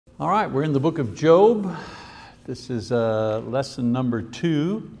All right, we're in the book of Job. This is lesson number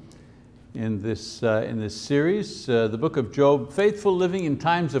 2 in this series. The book of Job, faithful living in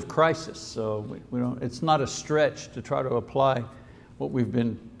times of crisis. So it's not a stretch to try to apply what we've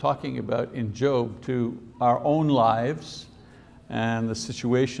been talking about in Job to our own lives and the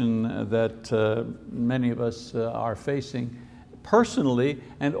situation that many of us are facing personally,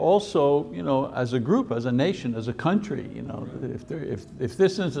 and also as a group, as a nation, as a country. If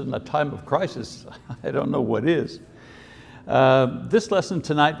this isn't a time of crisis, I don't know what is. This lesson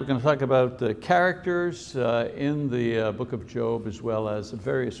tonight, we're going to talk about the characters in the book of Job, as well as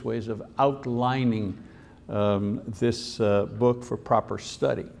various ways of outlining this book for proper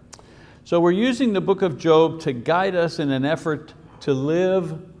study. So we're using the book of Job to guide us in an effort to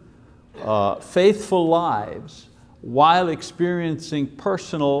live faithful lives while experiencing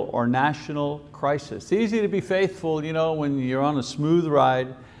personal or national crisis. It's easy to be faithful when you're on a smooth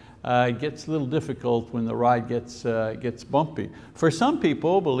ride. It gets a little difficult when the ride gets bumpy. For some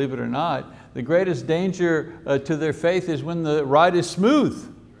people, believe it or not, the greatest danger to their faith is when the ride is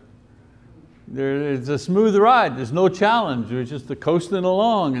smooth. It's a smooth ride, there's no challenge, we're just coasting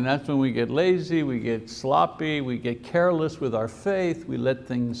along, and that's when we get lazy, we get sloppy, we get careless with our faith, we let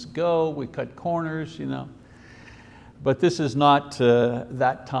things go, we cut corners. But this is not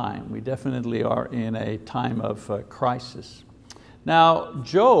that time. We definitely are in a time of crisis. Now,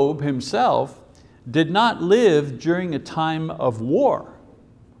 Job himself did not live during a time of war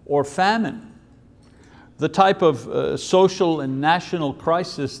or famine. The type of social and national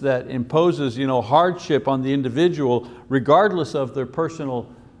crisis that imposes hardship on the individual regardless of their personal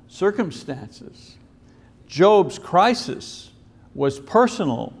circumstances. Job's crisis was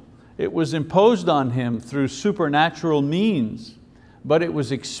personal. It was imposed on him through supernatural means, but it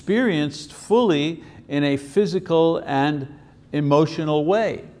was experienced fully in a physical and emotional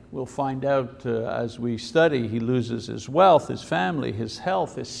way. We'll find out as we study. He loses his wealth, his family, his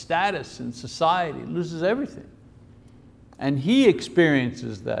health, his status in society. He loses everything. And he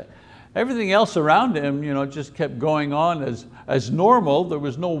experiences that. Everything else around him just kept going on as normal. There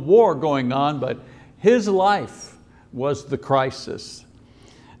was no war going on, but his life was the crisis.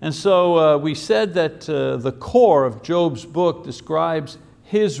 And so we said that the core of Job's book describes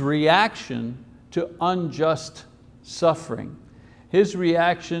his reaction to unjust suffering. His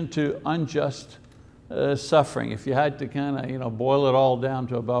reaction to unjust suffering. If you had to kind of boil it all down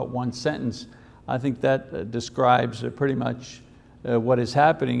to about one sentence, I think that describes pretty much what is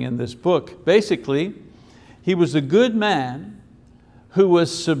happening in this book. Basically, he was a good man who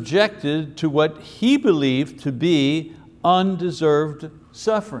was subjected to what he believed to be undeserved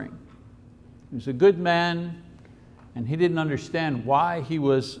suffering. He was a good man and he didn't understand why he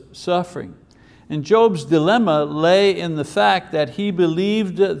was suffering. And Job's dilemma lay in the fact that he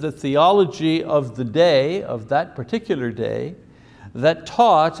believed the theology of the day, of that particular day, that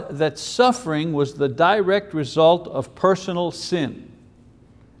taught that suffering was the direct result of personal sin.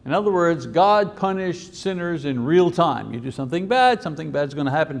 In other words, God punished sinners in real time. You do something bad's going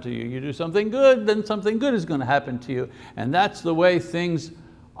to happen to you. You do something good, then something good is going to happen to you. And that's the way things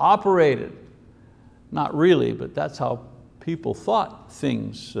operated. Not really, but that's how people thought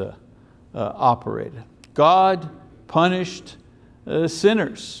things operated. God punished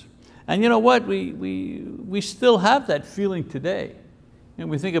sinners. And you know what? We still have that feeling today. And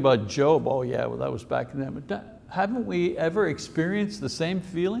we think about Job, oh yeah, well that was back then. But haven't we ever experienced the same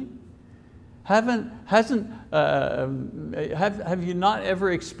feeling? Have you not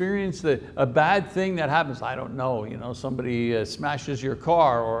ever experienced a bad thing that happens? I don't know, somebody smashes your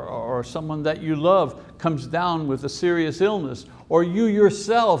car, or someone that you love comes down with a serious illness, or you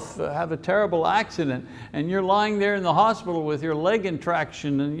yourself have a terrible accident and you're lying there in the hospital with your leg in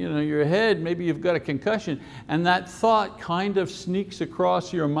traction and your head, maybe you've got a concussion, and that thought kind of sneaks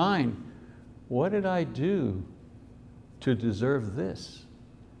across your mind. What did I do to deserve this?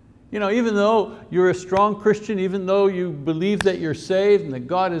 Even though you're a strong Christian, even though you believe that you're saved and that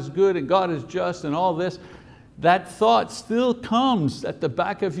God is good and God is just and all this, that thought still comes at the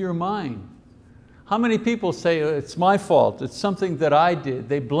back of your mind. How many people say, it's my fault, it's something that I did?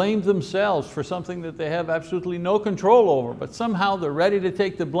 They blame themselves for something that they have absolutely no control over, but somehow they're ready to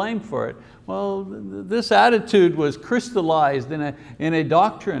take the blame for it. Well, this attitude was crystallized in a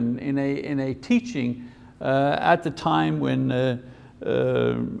doctrine, in a teaching at the time when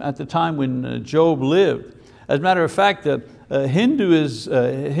Job lived. As a matter of fact, Hinduism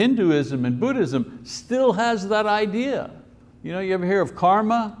and Buddhism still has that idea. You ever hear of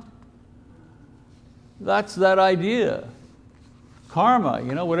karma? That's that idea. Karma,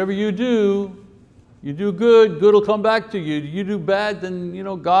 whatever you do, You do good, good will come back to you. You do bad, then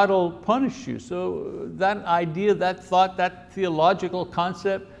God will punish you. So that idea, that thought, that theological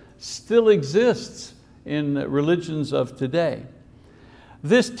concept still exists in religions of today.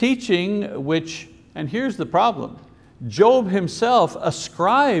 This teaching, and here's the problem, Job himself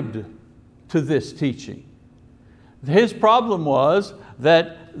ascribed to this teaching. His problem was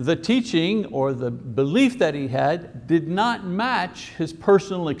that the teaching or the belief that he had did not match his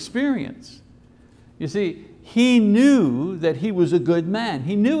personal experience. You see, he knew that he was a good man.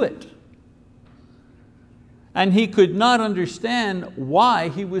 He knew it. And he could not understand why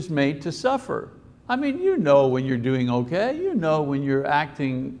he was made to suffer. I mean, you know when you're doing okay. You know when you're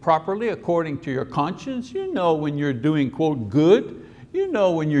acting properly according to your conscience. You know when you're doing, quote, good. You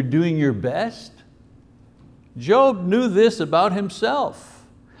know when you're doing your best. Job knew this about himself.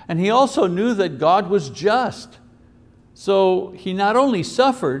 And he also knew that God was just. So he not only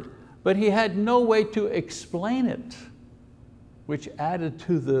suffered, but he had no way to explain it, which added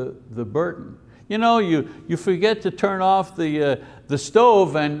to the burden. You forget to turn off the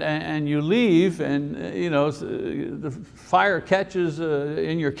stove and you leave, and the fire catches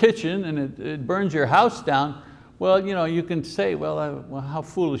in your kitchen and it burns your house down. Well, you can say, well, how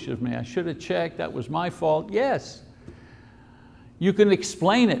foolish of me. I should have checked, that was my fault. Yes, you can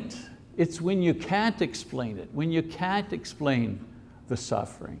explain it. It's when you can't explain it, when you can't explain the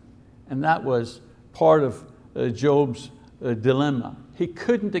suffering. And that was part of Job's dilemma. He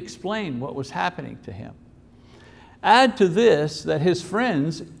couldn't explain what was happening to him. Add to this that his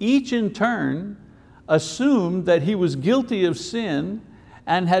friends, each in turn, assumed that he was guilty of sin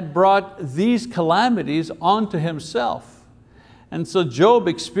and had brought these calamities onto himself. And so Job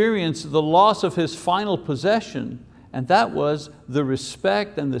experienced the loss of his final possession, and that was the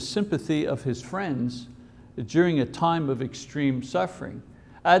respect and the sympathy of his friends during a time of extreme suffering.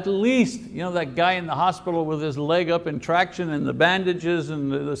 At least, that guy in the hospital with his leg up in traction and the bandages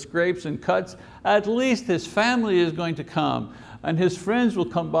and the scrapes and cuts, at least his family is going to come and his friends will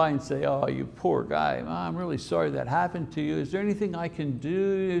come by and say, oh, you poor guy, I'm really sorry that happened to you. Is there anything I can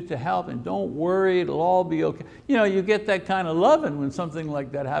do to help? And don't worry, it'll all be okay. You get that kind of loving when something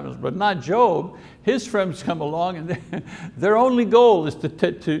like that happens, but not Job. His friends come along and their only goal is to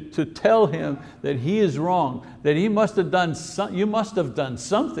tell him that he is wrong, that you must have done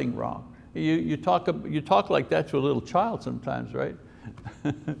something wrong. You talk like that to a little child sometimes, right?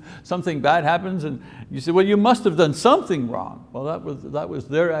 Something bad happens and you say, well, you must have done something wrong. Well, that was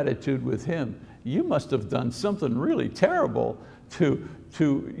their attitude with him. You must have done something really terrible to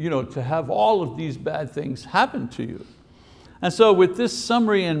have all of these bad things happen to you. And so with this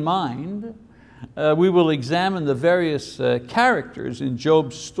summary in mind, we will examine the various characters in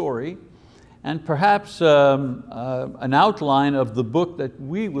Job's story and perhaps an outline of the book that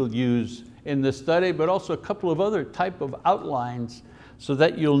we will use in this study, but also a couple of other type of outlines so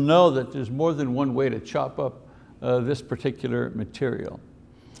that you'll know that there's more than one way to chop up this particular material.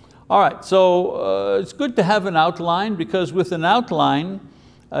 All right, so it's good to have an outline, because with an outline,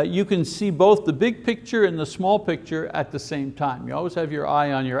 you can see both the big picture and the small picture at the same time. You always have your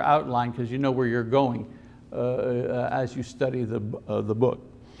eye on your outline because you know where you're going as you study the book.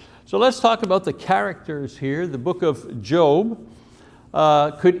 So let's talk about the characters here. The book of Job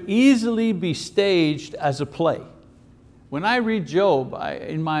could easily be staged as a play. When I read Job,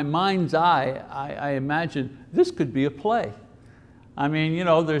 in my mind's eye, I imagine this could be a play. I mean,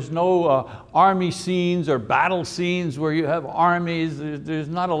 there's no army scenes or battle scenes where you have armies. There's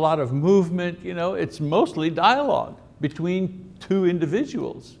not a lot of movement. It's mostly dialogue between two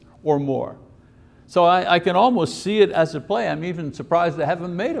individuals or more. So I can almost see it as a play. I'm even surprised they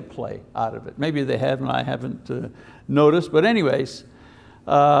haven't made a play out of it. Maybe they have and I haven't noticed, but anyways,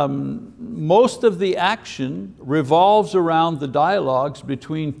 most of the action revolves around the dialogues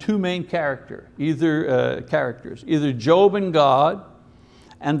between two main characters, either Job and God,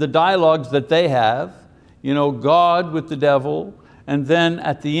 and the dialogues that they have, God with the devil, and then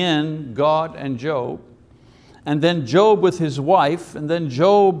at the end, God and Job, and then Job with his wife, and then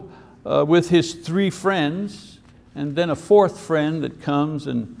Job with his three friends, and then a fourth friend that comes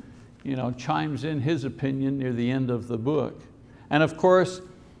and chimes in his opinion near the end of the book. And of course,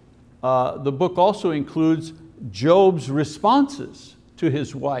 the book also includes Job's responses to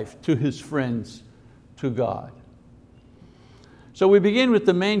his wife, to his friends, to God. So we begin with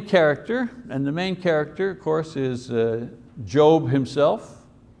the main character, and the main character, of course, is Job himself.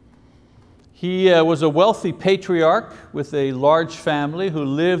 He was a wealthy patriarch with a large family who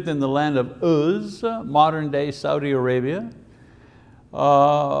lived in the land of Uz, modern-day Saudi Arabia.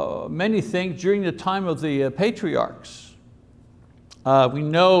 Many think during the time of the patriarchs, We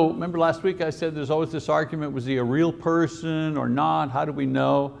know, remember last week I said there's always this argument, was he a real person or not? How do we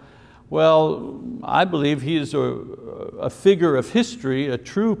know? Well, I believe he is a figure of history, a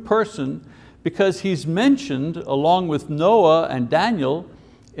true person, because he's mentioned along with Noah and Daniel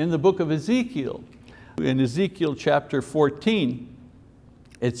in the book of Ezekiel. In Ezekiel chapter 14,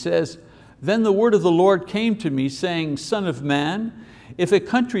 it says, "Then the word of the Lord came to me, saying, Son of man, if a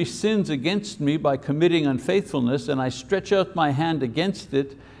country sins against me by committing unfaithfulness, and I stretch out my hand against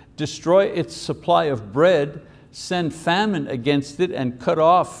it, destroy its supply of bread, send famine against it, and cut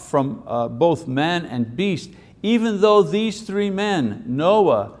off from both man and beast, even though these three men,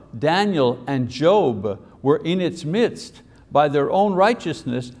 Noah, Daniel, and Job, were in its midst, by their own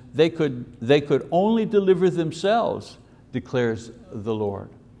righteousness, they could only deliver themselves, declares the Lord."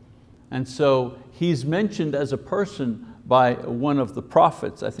 And so he's mentioned as a person by one of the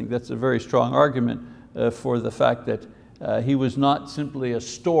prophets. I think that's a very strong argument for the fact that he was not simply a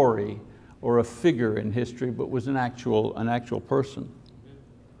story or a figure in history, but was an actual person.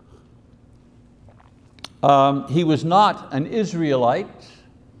 He was not an Israelite.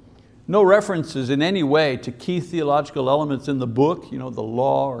 No references in any way to key theological elements in the book, the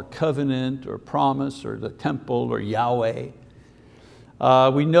law or covenant or promise or the temple or Yahweh.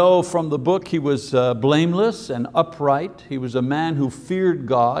 We know from the book he was blameless and upright. He was a man who feared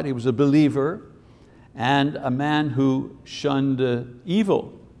God. He was a believer and a man who shunned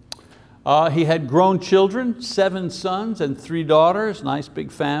evil. He had grown children, 7 sons and 3 daughters, nice big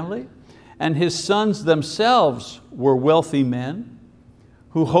family. And his sons themselves were wealthy men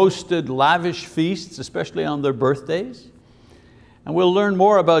who hosted lavish feasts, especially on their birthdays. And we'll learn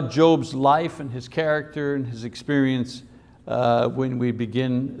more about Job's life and his character and his experience when we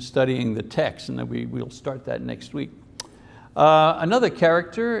begin studying the text, and we'll start that next week. Another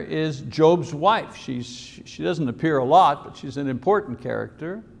character is Job's wife. She doesn't appear a lot, but she's an important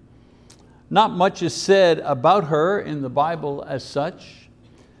character. Not much is said about her in the Bible as such.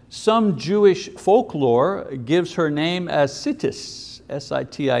 Some Jewish folklore gives her name as Sitis,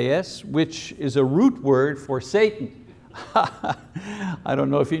 S-I-T-I-S, which is a root word for Satan. I don't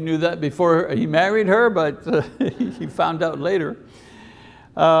know if he knew that before he married her, but he found out later.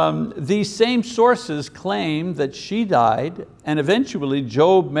 These same sources claim that she died, and eventually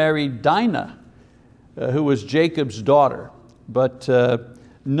Job married Dinah, who was Jacob's daughter. But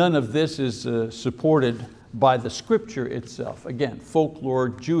none of this is supported by the scripture itself. Again, folklore,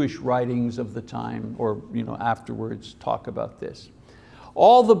 Jewish writings of the time or afterwards talk about this.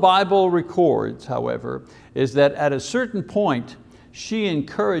 All the Bible records, however, is that at a certain point, she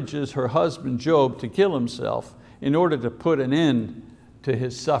encourages her husband Job to kill himself in order to put an end to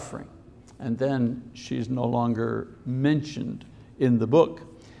his suffering. And then she's no longer mentioned in the book.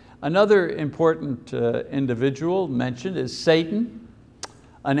 Another important individual mentioned is Satan,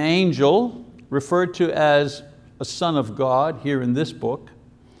 an angel referred to as a son of God here in this book.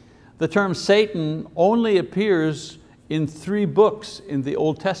 The term Satan only appears in 3 books in the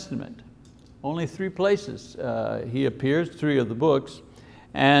Old Testament. Only 3 places he appears, 3 of the books.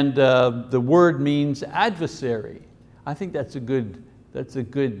 And the word means adversary. I think that's a good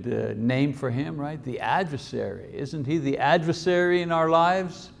name for him, right? The adversary. Isn't he the adversary in our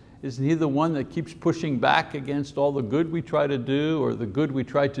lives? Isn't he the one that keeps pushing back against all the good we try to do or the good we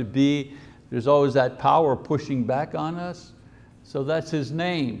try to be? There's always that power pushing back on us. So that's his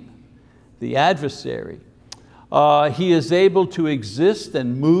name, the adversary. He is able to exist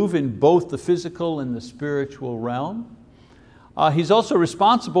and move in both the physical and the spiritual realm. He's also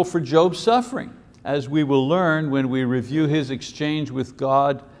responsible for Job's suffering, as we will learn when we review his exchange with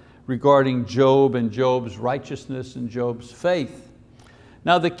God regarding Job and Job's righteousness and Job's faith.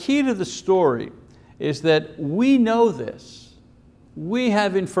 Now the key to the story is that we know this. We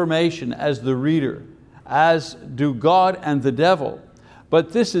have information as the reader, as do God and the devil,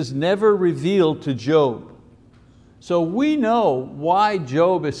 but this is never revealed to Job. So we know why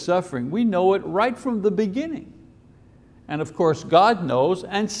Job is suffering. We know it right from the beginning. And of course God knows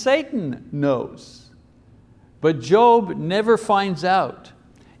and Satan knows. But Job never finds out.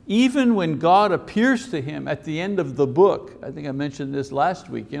 Even when God appears to him at the end of the book, I think I mentioned this last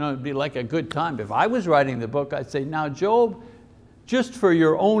week, it'd be like a good time. If I was writing the book, I'd say, now Job, just for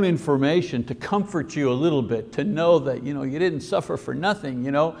your own information, to comfort you a little bit, to know that you didn't suffer for nothing,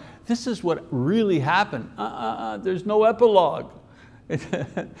 this is what really happened. There's no epilogue.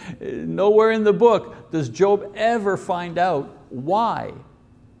 Nowhere in the book does Job ever find out why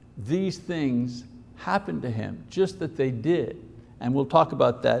these things happened to him, just that they did. And we'll talk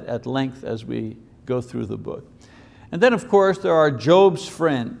about that at length as we go through the book. And then of course there are Job's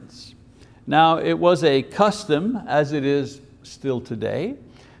friends. Now it was a custom, as it is still today,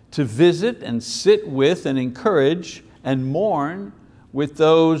 to visit and sit with and encourage and mourn with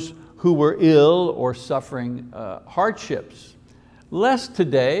those who were ill or suffering hardships. Less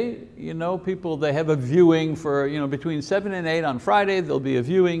today, people, they have a viewing for between 7 and 8 on Friday, there'll be a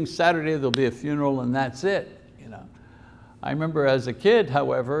viewing, Saturday there'll be a funeral, and that's it. I remember as a kid,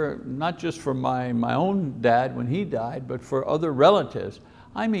 however, not just for my own dad when he died, but for other relatives,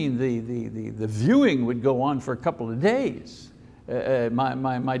 I mean the viewing would go on for a couple of days.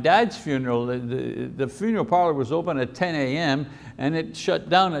 My dad's funeral, the funeral parlor was open at 10 a.m. and it shut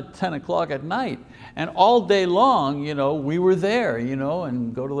down at 10 o'clock at night. And all day long, we were there,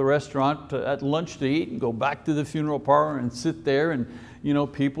 and go to the restaurant at lunch to eat and go back to the funeral parlor and sit there, and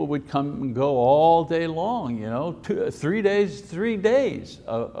people would come and go all day long, 3 days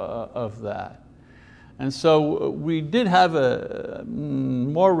of that. And so we did have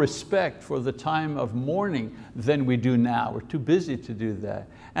more respect for the time of mourning than we do now. We're too busy to do that.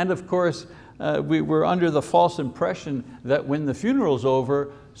 And of course, we were under the false impression that when the funeral's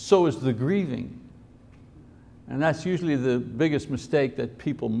over, so is the grieving. And that's usually the biggest mistake that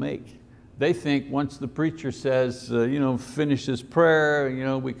people make. They think once the preacher says, finish his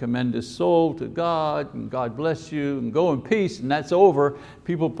prayer, we commend his soul to God, and God bless you, and go in peace, and that's over.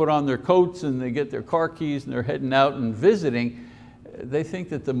 People put on their coats and they get their car keys and they're heading out and visiting. They think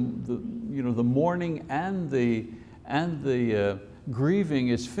that the mourning and the grieving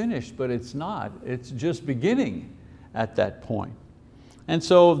is finished, but it's not. It's just beginning at that point. And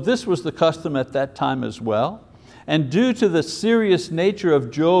so this was the custom at that time as well. And due to the serious nature of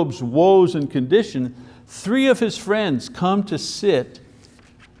Job's woes and condition, 3 of his friends come to sit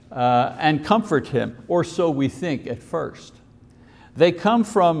and comfort him, or so we think at first. They come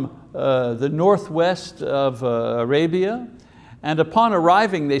from the northwest of Arabia, and upon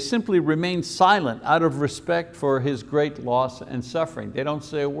arriving, they simply remain silent out of respect for his great loss and suffering. They don't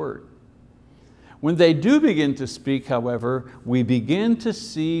say a word. When they do begin to speak, however, we begin to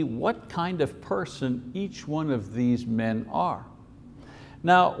see what kind of person each one of these men are.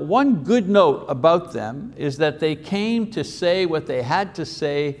 Now, one good note about them is that they came to say what they had to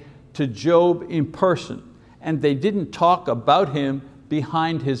say to Job in person, and they didn't talk about him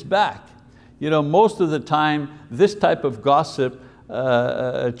behind his back. Most of the time, this type of gossip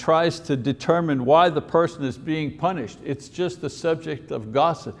tries to determine why the person is being punished. It's just the subject of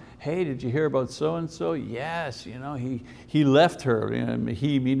gossip. Hey, did you hear about so-and-so? Yes, he left her.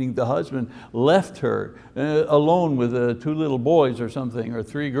 He, meaning the husband, left her alone with 2 little boys or something, or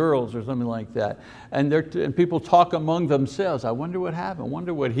 3 girls or something like that. And people talk among themselves. I wonder what happened. I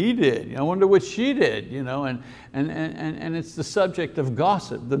wonder what he did. I wonder what she did. And it's the subject of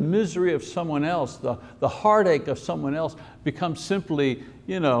gossip. The misery of someone else, the heartache of someone else becomes simply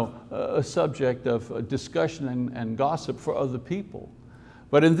a subject of discussion and gossip for other people.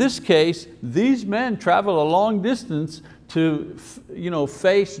 But in this case, these men travel a long distance to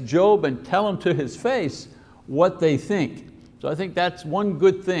face Job and tell him to his face what they think. So I think that's one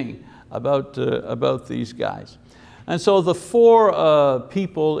good thing about these guys. And so the 4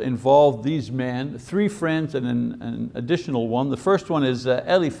 people involved, these men, 3 friends and an additional one. The first one is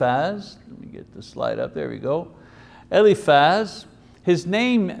Eliphaz. Let me get the slide up, there we go. Eliphaz, his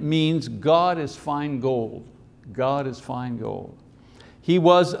name means God is fine gold. God is fine gold. He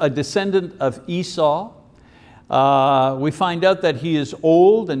was a descendant of Esau. We find out that he is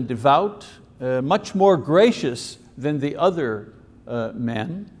old and devout, much more gracious than the other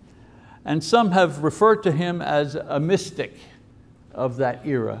men. And some have referred to him as a mystic of that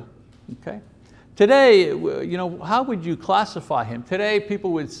era. Okay? Today, how would you classify him? Today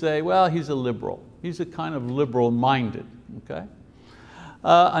people would say, well, he's a liberal. He's a kind of liberal-minded. Okay?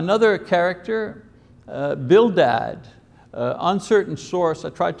 Another character, Bildad. Uncertain source.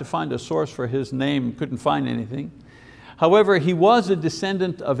 I tried to find a source for his name, couldn't find anything. However, he was a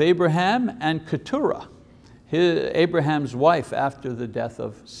descendant of Abraham and Keturah, Abraham's wife after the death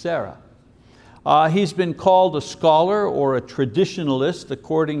of Sarah. He's been called a scholar or a traditionalist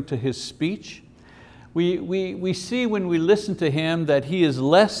according to his speech. We see when we listen to him that he is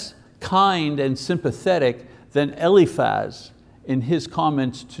less kind and sympathetic than Eliphaz in his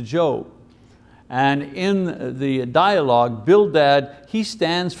comments to Job. And in the dialogue, Bildad, he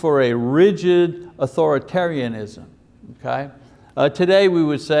stands for a rigid authoritarianism. Okay? Today we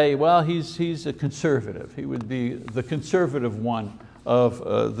would say, well, he's a conservative. He would be the conservative one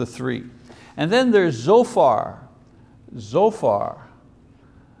of the 3. And then there's Zophar. Zophar.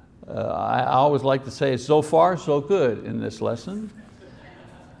 I always like to say so far, so good in this lesson.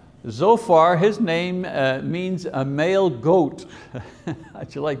 Zophar, his name means a male goat.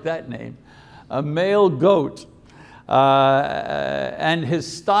 How'd you like that name? A male goat. and his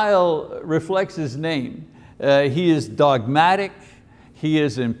style reflects his name. He is dogmatic, he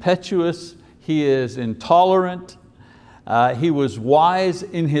is impetuous, he is intolerant, he was wise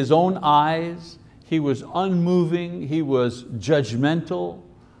in his own eyes, he was unmoving, he was judgmental.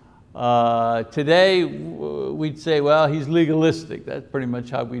 Today we'd say, well, he's legalistic. That's pretty much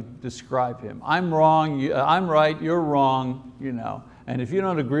how we describe him. I'm wrong, I'm right, you're wrong, and if you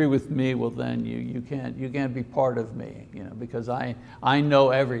don't agree with me, well then you can't be part of me, because I know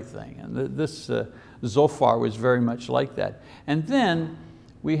everything. And this Zophar was very much like that. And then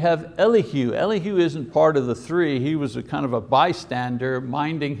we have Elihu. Elihu isn't part of the three. He was a kind of a bystander,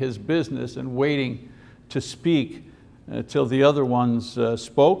 minding his business and waiting to speak till the other ones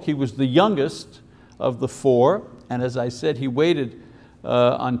spoke. He was the youngest of the four, and as I said, he waited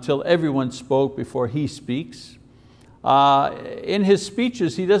until everyone spoke before he speaks. In his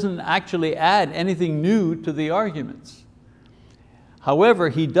speeches, he doesn't actually add anything new to the arguments. However,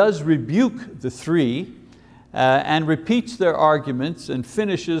 he does rebuke the three and repeats their arguments and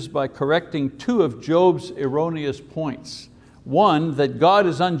finishes by correcting two of Job's erroneous points. One, that God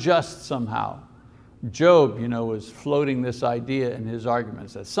is unjust somehow. Job was floating this idea in his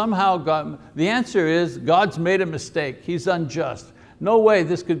arguments that somehow God, the answer is God's made a mistake, He's unjust. No way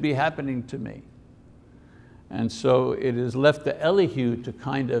this could be happening to me. And so it is left to Elihu to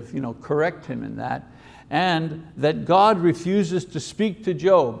kind of correct him in that. And that God refuses to speak to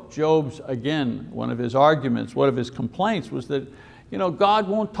Job. Job's, again, one of his arguments, one of his complaints was that God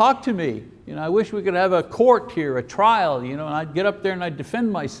won't talk to me. I wish we could have a court here, a trial, and I'd get up there and I'd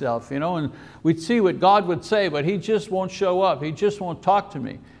defend myself, and we'd see what God would say, but He just won't show up. He just won't talk to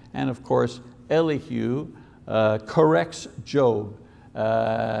me. And of course, Elihu corrects Job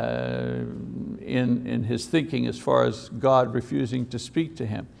in his thinking as far as God refusing to speak to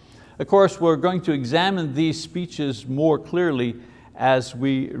him. Of course, we're going to examine these speeches more clearly as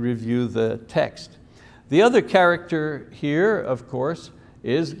we review the text. The other character here, of course,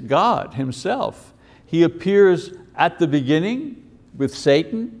 is God Himself. He appears at the beginning with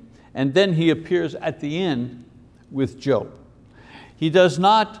Satan, and then He appears at the end with Job. He does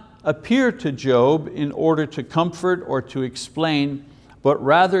not appear to Job in order to comfort or to explain, but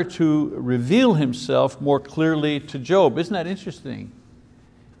rather to reveal Himself more clearly to Job. Isn't that interesting?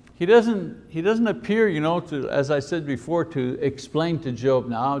 He doesn't appear, to, as I said before, to explain to Job,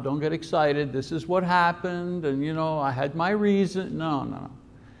 now don't get excited, this is what happened, and I had my reason. No.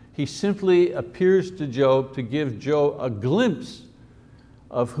 He simply appears to Job to give Job a glimpse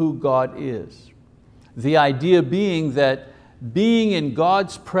of who God is. The idea being that being in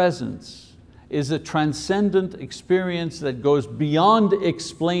God's presence is a transcendent experience that goes beyond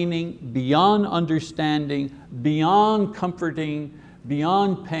explaining, beyond understanding, beyond comforting,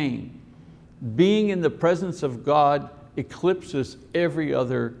 beyond pain. Being in the presence of God eclipses every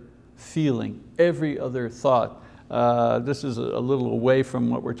other feeling, every other thought. This is a little away from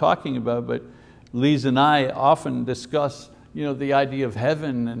what we're talking about, but Lise and I often discuss the idea of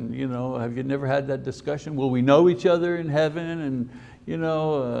heaven, and have you never had that discussion? Will we know each other in heaven? And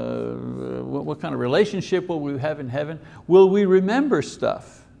what kind of relationship will we have in heaven? Will we remember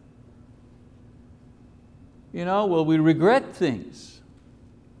stuff? Will we regret things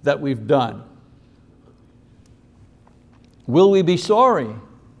that we've done? Will we be sorry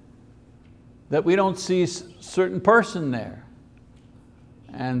that we don't see a certain person there?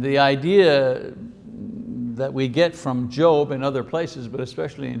 And the idea that we get from Job and other places, but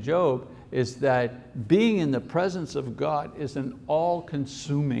especially in Job, is that being in the presence of God is an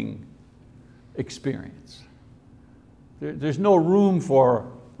all-consuming experience. There's no room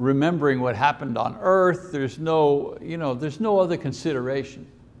for remembering what happened on earth. There's no other consideration.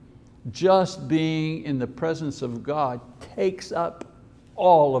 Just being in the presence of God takes up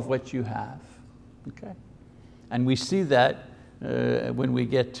all of what you have. Okay? And we see that when we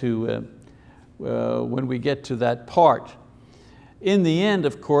get to that part. In the end,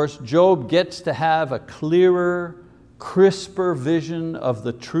 of course, Job gets to have a clearer, crisper vision of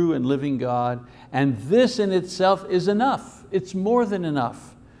the true and living God, and this in itself is enough. It's more than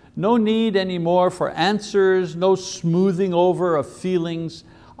enough. No need anymore for answers, no smoothing over of feelings.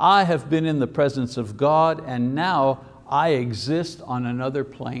 I have been in the presence of God, and now I exist on another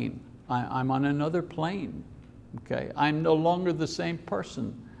plane. I'm on another plane. Okay? I'm no longer the same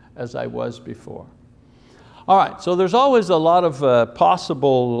person as I was before. All right, so there's always a lot of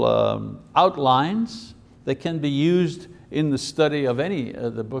possible outlines that can be used in the study of any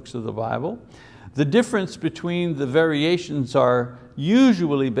of the books of the Bible. The difference between the variations are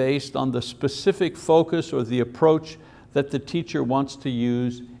usually based on the specific focus or the approach that the teacher wants to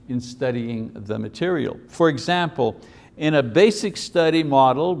use in studying the material. For example, in a basic study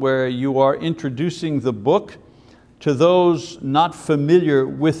model where you are introducing the book to those not familiar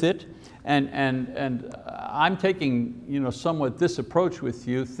with it, and I'm taking somewhat this approach with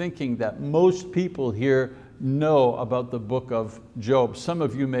you, thinking that most people here know about the book of Job. Some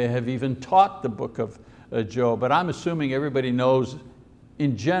of you may have even taught the book of Job, but I'm assuming everybody knows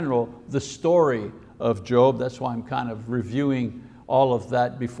in general the story of Job. That's why I'm kind of reviewing all of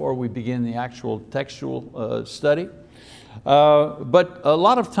that before we begin the actual textual study. But a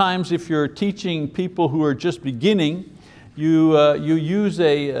lot of times if you're teaching people who are just beginning, you use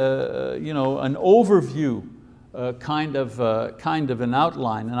an overview kind of an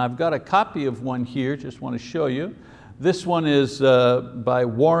outline. And I've got a copy of one here, just want to show you. This one is by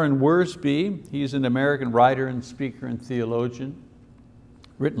Warren Wiersbe. He's an American writer and speaker and theologian,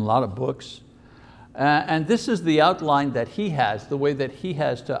 written a lot of books. And this is the outline that he has, the way that he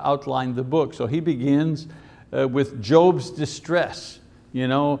has to outline the book. So he begins with Job's distress,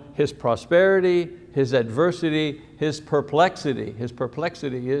 his prosperity, his adversity, his perplexity. His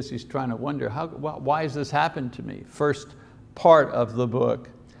perplexity is he's trying to wonder, why has this happened to me? First part of the book.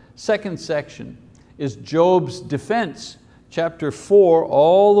 Second section is Job's defense, chapter 4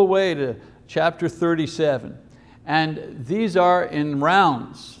 all the way to chapter 37. And these are in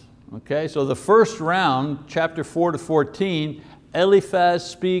rounds. Okay, so the first round, chapter 4 to 14, Eliphaz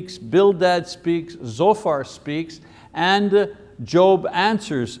speaks, Bildad speaks, Zophar speaks, and Job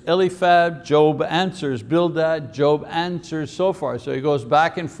answers. Eliphaz, Job answers. Bildad, Job answers, Zophar. So he goes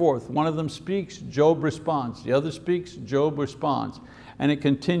back and forth. One of them speaks, Job responds. The other speaks, Job responds. And it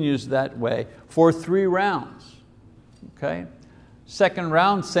continues that way for 3 rounds. Okay? Second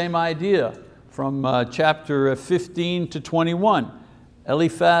round, same idea, from chapter 15 to 21.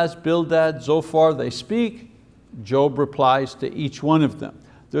 Eliphaz, Bildad, Zophar, they speak. Job replies to each one of them.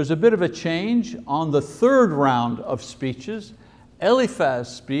 There's a bit of a change on the third round of speeches.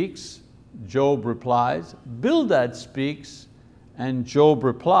 Eliphaz speaks, Job replies. Bildad speaks, and Job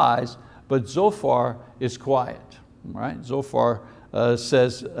replies, but Zophar is quiet. Right? Zophar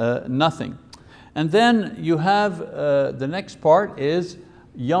says nothing. And then you have the next part is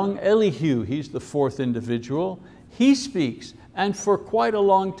young Elihu. He's the fourth individual. He speaks, and for quite a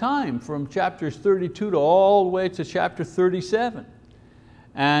long time, from chapters 32 to all the way to chapter 37.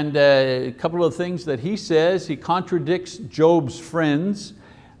 And a couple of things that he says, he contradicts Job's friends,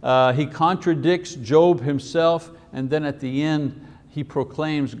 he contradicts Job himself, and then at the end, he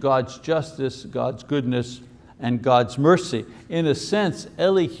proclaims God's justice, God's goodness, and God's mercy. In a sense,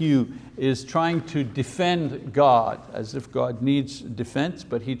 Elihu is trying to defend God, as if God needs defense,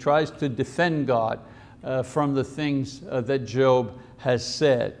 but he tries to defend God from the things that Job has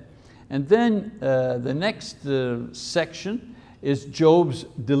said. And then the next section is Job's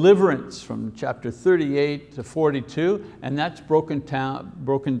deliverance from chapter 38 to 42, and that's broken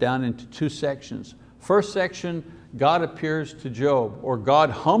down into 2 sections. First section, God appears to Job, or God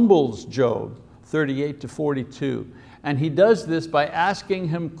humbles Job, 38 to 42. And he does this by asking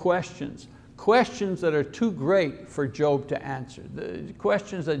him questions that are too great for Job to answer, the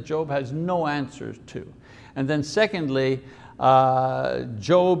questions that Job has no answers to. And then secondly,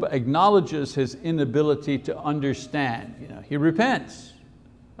 Job acknowledges his inability to understand. He repents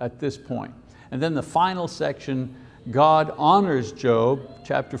at this point. And then the final section, God honors Job,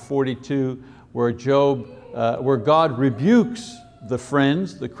 chapter 42, where God rebukes the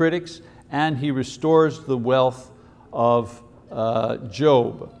friends, the critics, and he restores the wealth of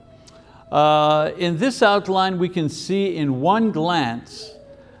Job. In this outline, we can see in one glance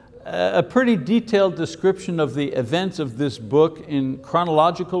a pretty detailed description of the events of this book in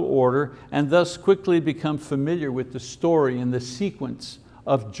chronological order, and thus quickly become familiar with the story and the sequence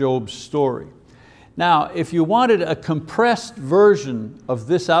of Job's story. Now, if you wanted a compressed version of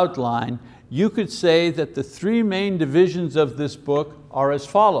this outline, you could say that the 3 main divisions of this book are as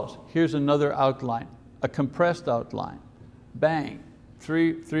follows. Here's another outline, a compressed outline. Bang,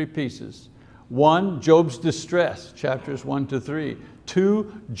 three pieces. 1, Job's distress, chapters 1 to 3.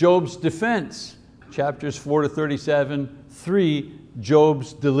 2, Job's defense, chapters 4 to 37. 3,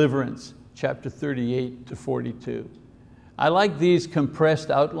 Job's deliverance, chapter 38 to 42. I like these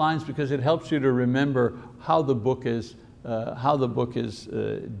compressed outlines because it helps you to remember how the book is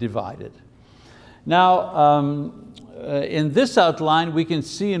divided. Now, in this outline, we can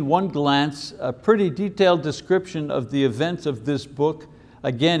see in one glance a pretty detailed description of the events of this book,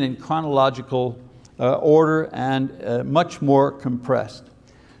 again in chronological order and much more compressed.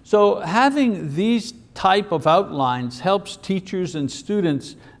 So having these type of outlines helps teachers and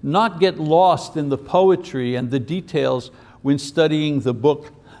students not get lost in the poetry and the details when studying the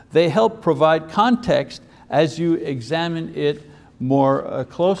book They help provide context as you examine it more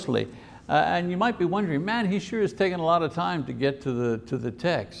closely. And you might be wondering, man, he sure has taken a lot of time to get to the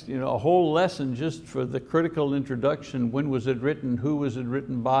text. You know, a whole lesson just for the critical introduction, when was it written, who was it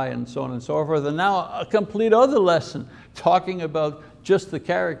written by, and so on and so forth. And now a complete other lesson talking about just the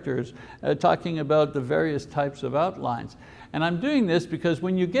characters, talking about the various types of outlines. And I'm doing this because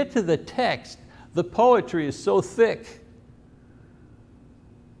when you get to the text, the poetry is so thick,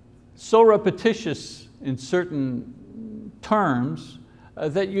 so repetitious in certain terms,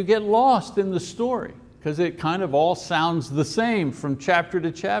 that you get lost in the story because it kind of all sounds the same from chapter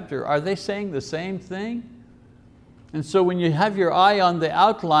to chapter. Are they saying the same thing? And so when you have your eye on the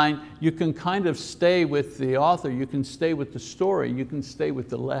outline, you can kind of stay with the author, you can stay with the story, you can stay with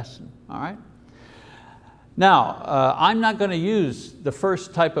the lesson, all right? Now, I'm not going to use the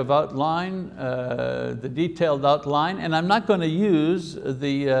first type of outline, the detailed outline, and I'm not going to use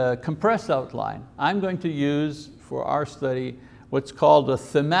the compressed outline. I'm going to use, for our study, what's called a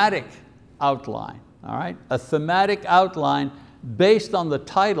thematic outline, all right? A thematic outline based on the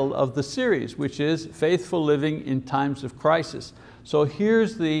title of the series, which is Faithful Living in Times of Crisis. So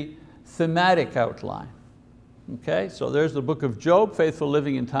here's the thematic outline, okay? So there's the book of Job, Faithful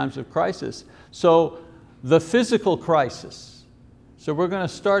Living in Times of Crisis. So the physical crisis. So we're going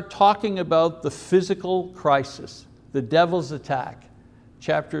to start talking about the physical crisis, the devil's attack,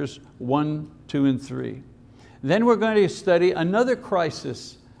 chapters 1, 2, and 3. Then we're going to study another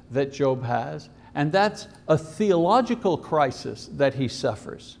crisis that Job has, and that's a theological crisis that he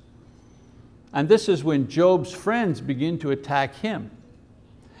suffers. And this is when Job's friends begin to attack him.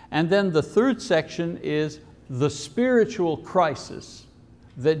 And then the third section is the spiritual crisis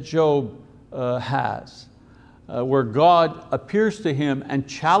that Job has, where God appears to him and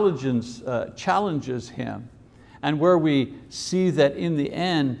challenges him, and where we see that in the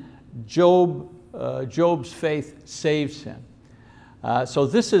end, Job's faith saves him. So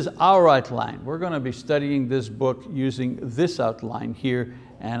this is our outline. We're going to be studying this book using this outline here,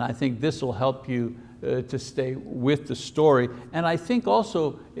 and I think this will help you to stay with the story. And I think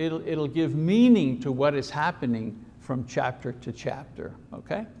also it'll give meaning to what is happening from chapter to chapter,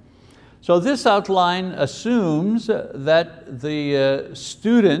 okay? So this outline assumes that the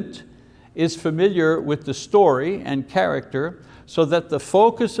student is familiar with the story and character, so that the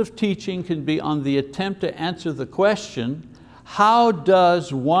focus of teaching can be on the attempt to answer the question, how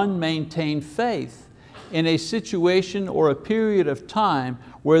does one maintain faith in a situation or a period of time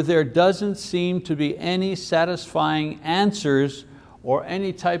where there doesn't seem to be any satisfying answers or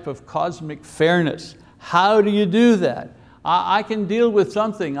any type of cosmic fairness? How do you do that? I can deal with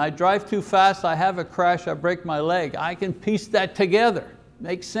something. I drive too fast, I have a crash, I break my leg. I can piece that together.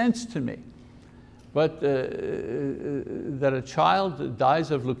 Makes sense to me. But that a child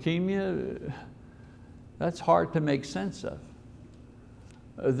dies of leukemia, that's hard to make sense of.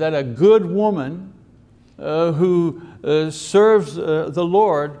 That a good woman who serves the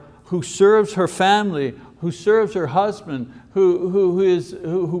Lord, who serves her family, who serves her husband,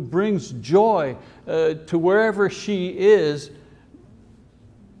 who brings joy to wherever she is,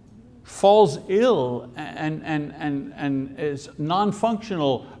 falls ill and is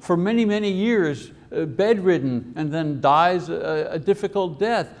non-functional for many, many years, bedridden, and then dies a difficult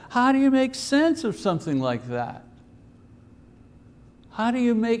death. How do you make sense of something like that? How do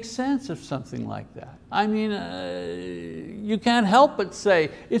you make sense of something like that? I mean, you can't help but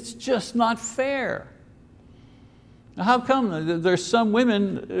say, it's just not fair. How come there's some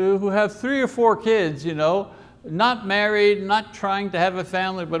women who have 3 or 4 kids, not married, not trying to have a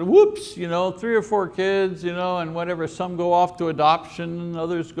family, but whoops, 3 or 4 kids, and whatever, some go off to adoption and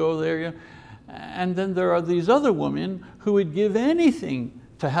others go there. And then there are these other women who would give anything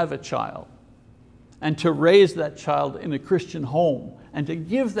to have a child and to raise that child in a Christian home and to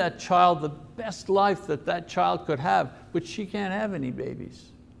give that child the best life that that child could have, but she can't have any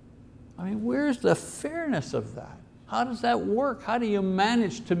babies. I mean, where's the fairness of that? How does that work? How do you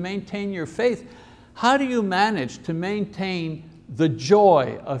manage to maintain your faith? How do you manage to maintain the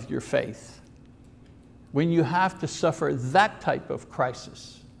joy of your faith when you have to suffer that type of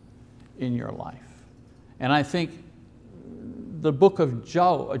crisis in your life? And I think the book of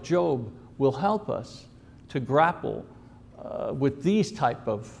Job will help us to grapple with these type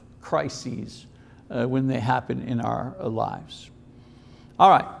of crises when they happen in our lives. All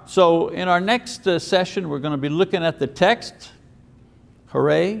right, so in our next session, we're going to be looking at the text,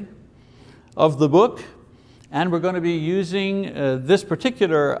 hooray, of the book, and we're going to be using this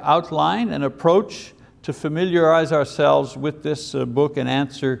particular outline and approach to familiarize ourselves with this book and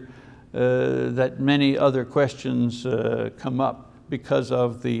answer that many other questions come up. because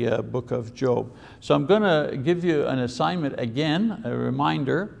of the book of Job. So I'm going to give you an assignment again, a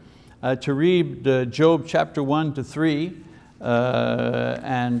reminder, to read Job chapter 1 to 3.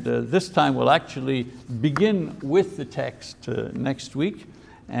 And this time we'll actually begin with the text next week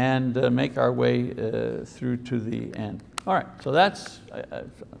and make our way through to the end. All right, so that's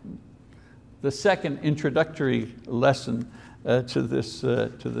the second introductory lesson to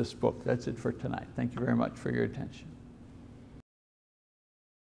this book. That's it for tonight. Thank you very much for your attention.